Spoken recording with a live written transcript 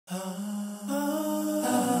Land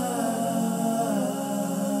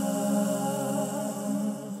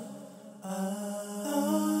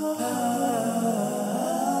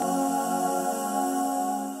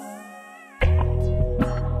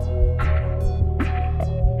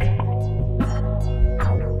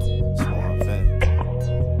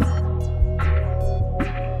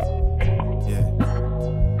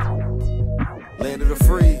of the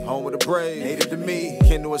free, home of the brave. Native to me,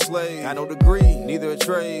 kin to a slave. Got no degree, neither a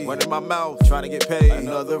trade. One in my mouth, trying to get paid.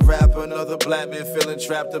 Another rapper, another black man feeling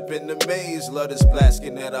trapped up in the maze. Love this black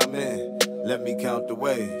skin that I'm in. Let me count the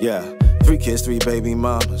way. Yeah. 3 kids, 3 baby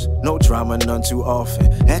mamas. No drama, none too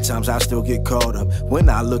often. At times I still get caught up when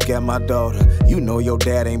I look at my daughter. You know your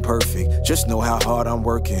dad ain't perfect, just know how hard I'm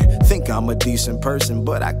working. Think I'm a decent person,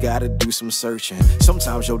 but I gotta do some searching.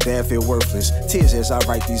 Sometimes your dad feel worthless. Tears as I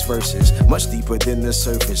write these verses, much deeper than the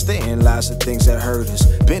surface. Therein lies the things that hurt us.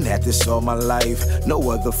 Been at this all my life,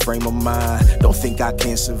 no other frame of mind. Don't think I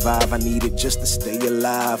can survive, I need it just to stay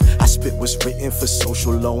alive. I spit what's written for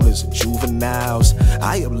social loners and juveniles.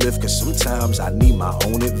 I uplift cause sometimes I need my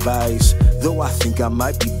own advice. Though I think I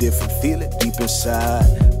might be different, feel it deep inside.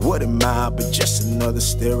 What am I but just another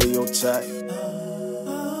stereotype?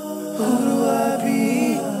 Who do I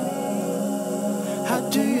be? How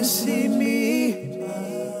do you see me?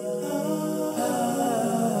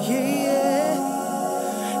 Yeah,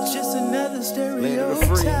 just another stereotype. Land of the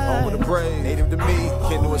free, home of the brave. Native to me,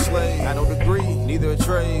 kin to a slave. Got no degree, neither a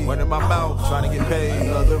trade. One in my mouth, trying to get paid.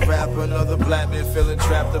 Another rapper, another black man feeling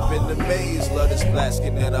trapped up in the maze. Love this black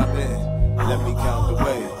skin that I'm in. Let me count the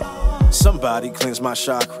way. Somebody cleanse my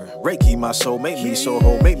chakra, Reiki my soul, make me so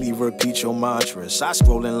whole, make me repeat your mantras. I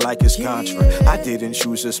scrolling like it's contra. I didn't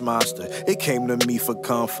choose this monster, it came to me for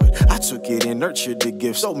comfort. I took it and nurtured the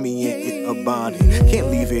gift, so me and it a bonding.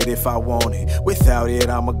 Can't leave it if I want it, without it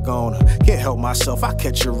I'm a goner. Can't help myself, I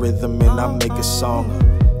catch a rhythm and I make a song.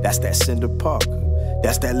 That's that Cinder Parker.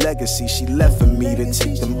 That's that legacy she left for me to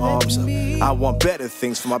take them arms up. I want better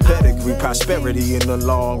things for my pedigree, prosperity in the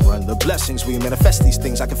long run. The blessings we manifest these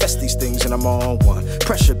things, I confess these things and I'm on one.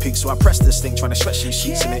 Pressure peaks, so I press this thing, trying to stretch these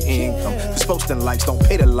sheets in the income. Cause posting likes don't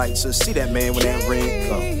pay the lights, so see that man when that ring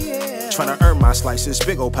come. Trying to earn my slices,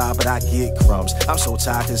 big old pie, but I get crumbs. I'm so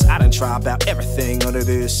tired cause I done tried about everything under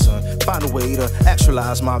this sun. Find a way to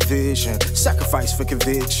actualize my vision, sacrifice for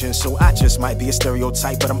conviction. So I just might be a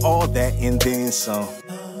stereotype, but I'm all that and then some.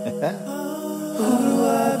 Who do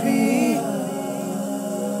I be?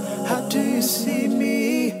 How do you see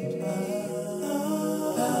me?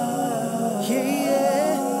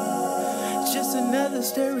 Yeah, just another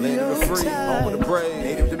stereotype. Land of the free, home of the brave.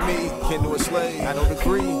 Native to me, kin to a slave. Got no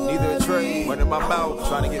degree, neither a trade. One in my mouth,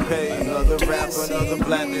 trying to get paid. Another rapper, another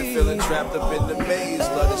black man feeling trapped up in the maze.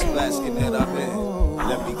 Love this black skin that I'm in.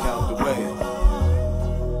 Let me count the way.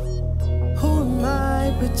 Who am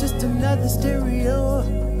I but just another stereotype?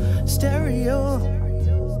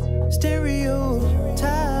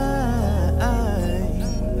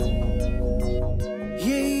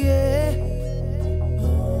 Yeah,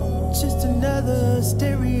 just another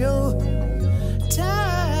stereotype.